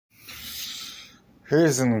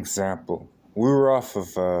Here's an example. We were off of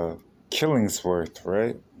Killingsworth,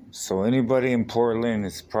 right? So anybody in Portland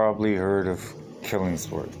has probably heard of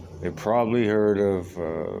Killingsworth. They probably heard of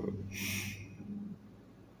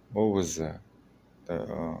what was that?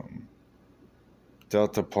 The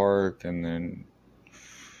Delta Park, and then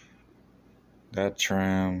that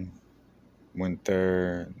tram went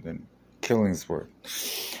there, then Killingsworth.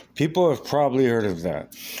 People have probably heard of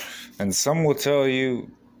that. And some will tell you,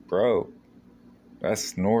 bro,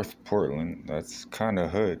 that's North Portland. That's kind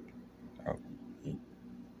of hood.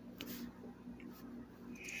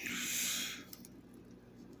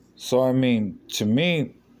 So, I mean, to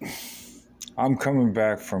me, I'm coming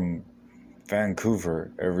back from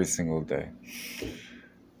Vancouver every single day.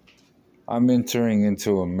 I'm entering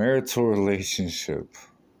into a marital relationship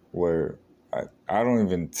where I don't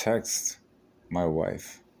even text my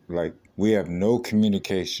wife. Like, we have no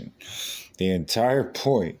communication. The entire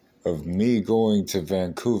point of me going to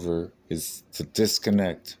Vancouver is to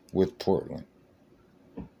disconnect with Portland.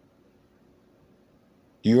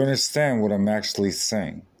 You understand what I'm actually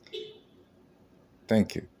saying?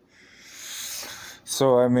 Thank you.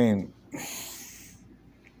 So, I mean,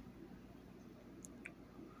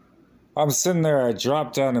 I'm sitting there, I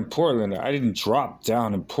dropped down in Portland. I didn't drop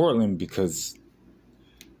down in Portland because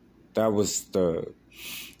that was the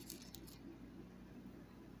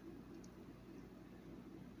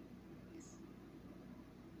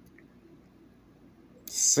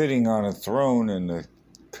sitting on a throne in a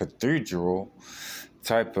cathedral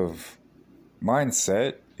type of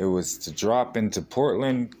mindset. It was to drop into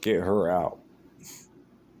Portland, get her out.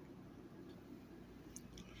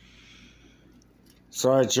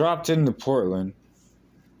 So I dropped into Portland,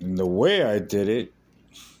 and the way I did it,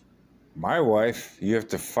 my wife, you have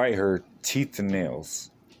to fight her teeth and nails,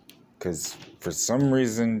 because for some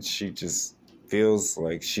reason she just feels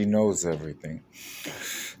like she knows everything.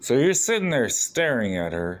 So you're sitting there staring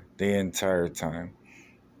at her the entire time,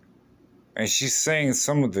 and she's saying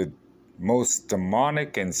some of the most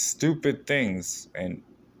demonic and stupid things, and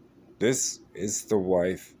this is the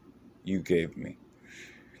wife you gave me.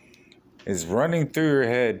 Is running through your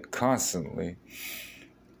head constantly.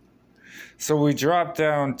 So we drop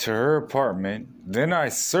down to her apartment. Then I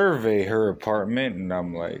survey her apartment, and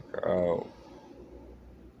I'm like, oh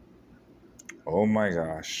my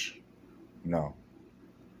gosh, no.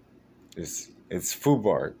 It's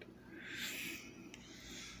FUBAR.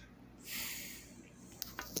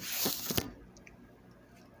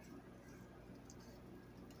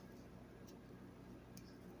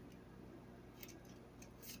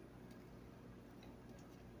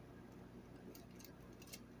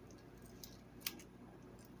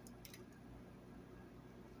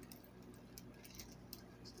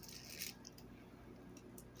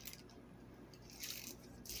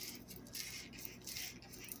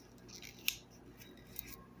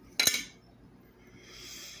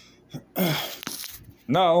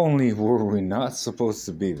 Not only were we not supposed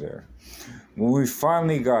to be there, when we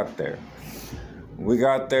finally got there, we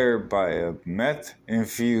got there by a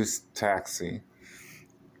meth-infused taxi.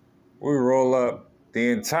 We roll up.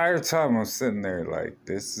 The entire time I'm sitting there like,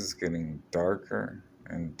 this is getting darker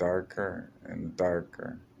and darker and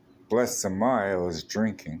darker. Blessed am I was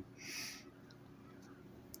drinking,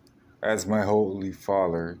 as my Holy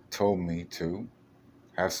Father told me to.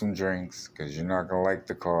 Have some drinks, because you're not going to like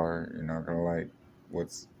the car. You're not going to like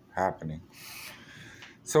what's happening.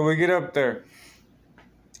 So we get up there.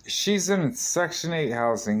 She's in Section 8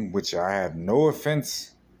 housing, which I have no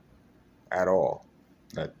offense at all.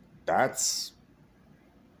 That's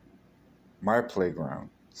my playground.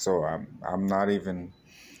 So I'm not even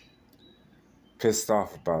pissed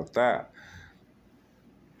off about that.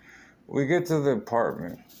 We get to the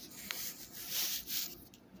apartment.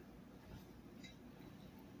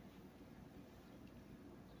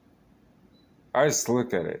 I just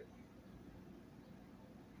look at it.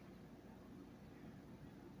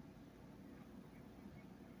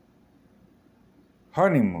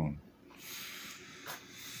 Honeymoon.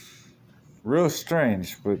 Real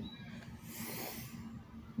strange, but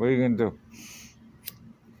what are you gonna do?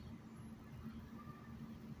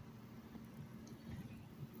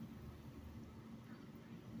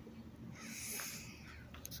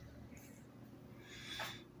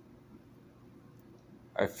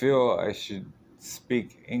 I feel I should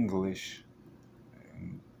speak English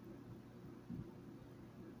and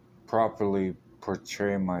properly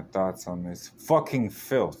portray my thoughts on this fucking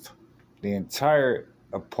filth. The entire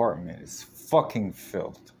apartment is fucking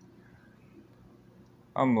filth.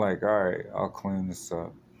 I'm like, alright, I'll clean this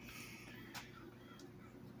up.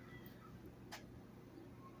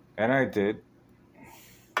 And I did.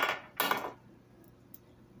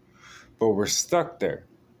 But we're stuck there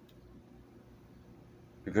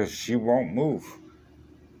because she won't move.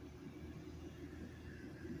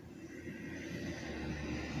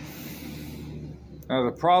 Now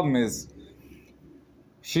the problem is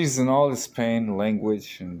she's in all this pain,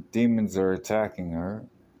 language, and demons are attacking her.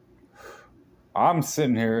 I'm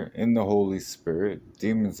sitting here in the Holy Spirit.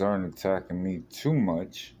 Demons aren't attacking me too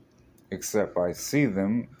much, except I see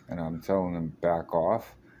them and I'm telling them back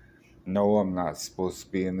off. No, I'm not supposed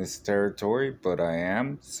to be in this territory, but I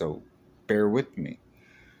am, so bear with me.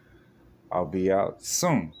 I'll be out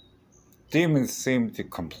soon. Demons seem to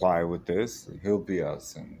comply with this. He'll be out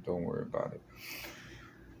soon. Don't worry about it.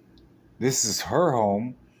 This is her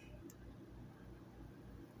home.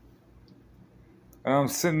 And I'm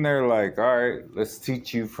sitting there like, all right, let's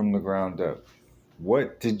teach you from the ground up.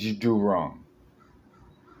 What did you do wrong?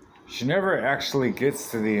 She never actually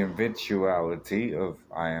gets to the eventuality of,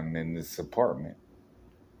 I am in this apartment.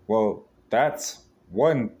 Well, that's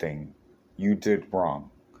one thing you did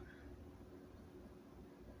wrong.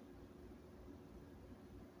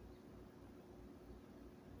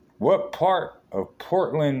 What part of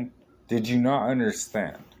Portland did you not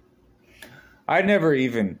understand? I never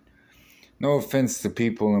even, no offense to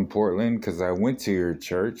people in Portland, because I went to your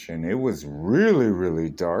church and it was really, really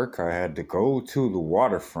dark. I had to go to the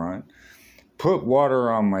waterfront, put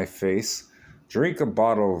water on my face, drink a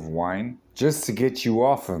bottle of wine just to get you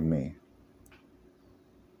off of me.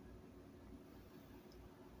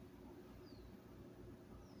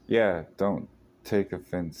 Yeah, don't take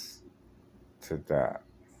offense to that.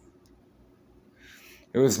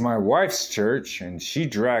 It was my wife's church, and she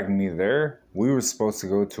dragged me there. We were supposed to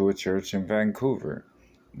go to a church in Vancouver.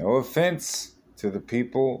 No offense to the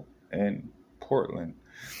people in Portland.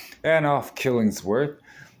 And off Killingsworth,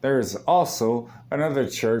 there is also another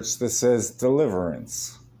church that says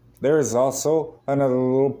Deliverance. There is also another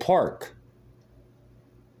little park.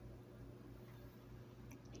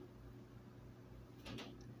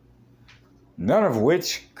 None of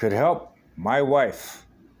which could help my wife.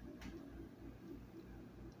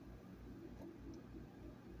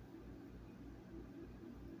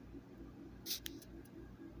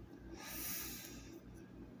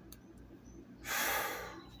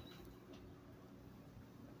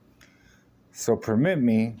 So permit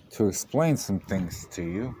me to explain some things to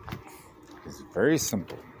you. It's very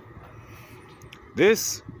simple.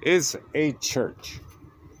 This is a church.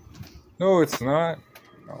 No, it's not.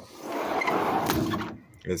 No.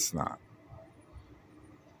 It's not.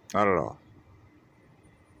 Not at all.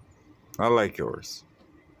 Not like yours.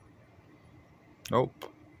 Nope.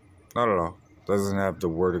 Not at all. Doesn't have the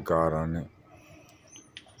word of God on it.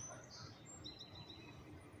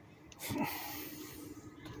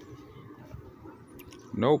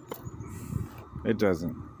 Nope. It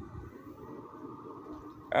doesn't.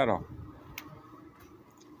 At all.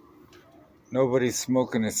 Nobody's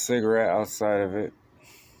smoking a cigarette outside of it.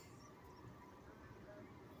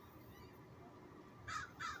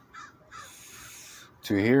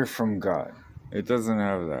 To hear from God. It doesn't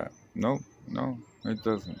have that. Nope. No, it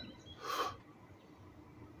doesn't.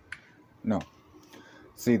 No.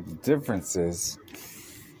 See, the difference is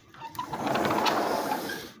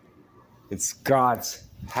it's God's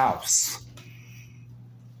house.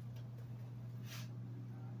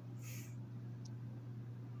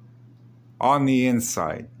 On the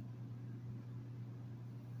inside.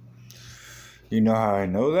 You know how I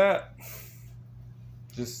know that?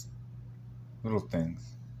 Just little things.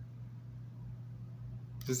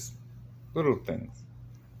 Just little things.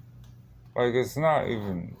 Like, it's not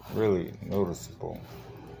even really noticeable.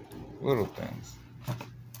 Little things.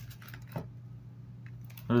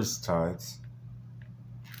 There's tides.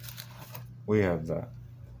 We have that.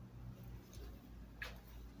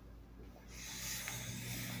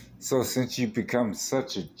 So since you become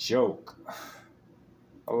such a joke,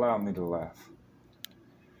 allow me to laugh.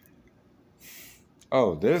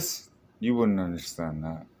 Oh, this? You wouldn't understand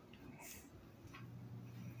that.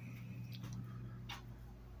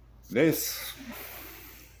 This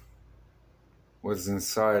was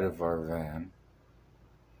inside of our van.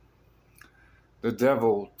 The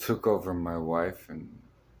devil took over my wife and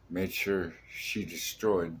made sure she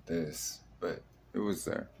destroyed this, but it was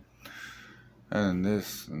there. And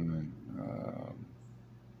this, and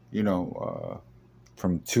then,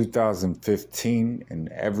 from 2015, in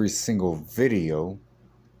every single video,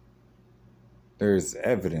 there's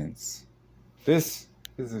evidence. This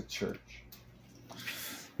is a church.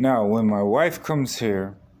 Now, when my wife comes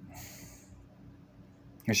here,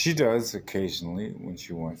 and she does occasionally when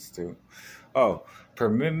she wants to. Oh,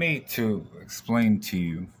 permit me to explain to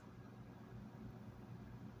you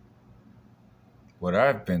what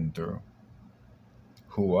I've been through.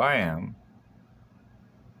 who I am,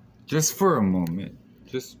 just for a moment,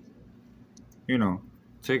 just,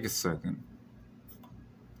 take a second.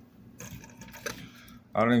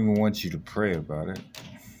 I don't even want you to pray about it.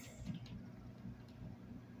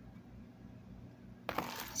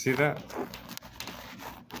 See that?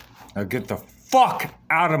 Now get the fuck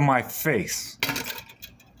out of my face.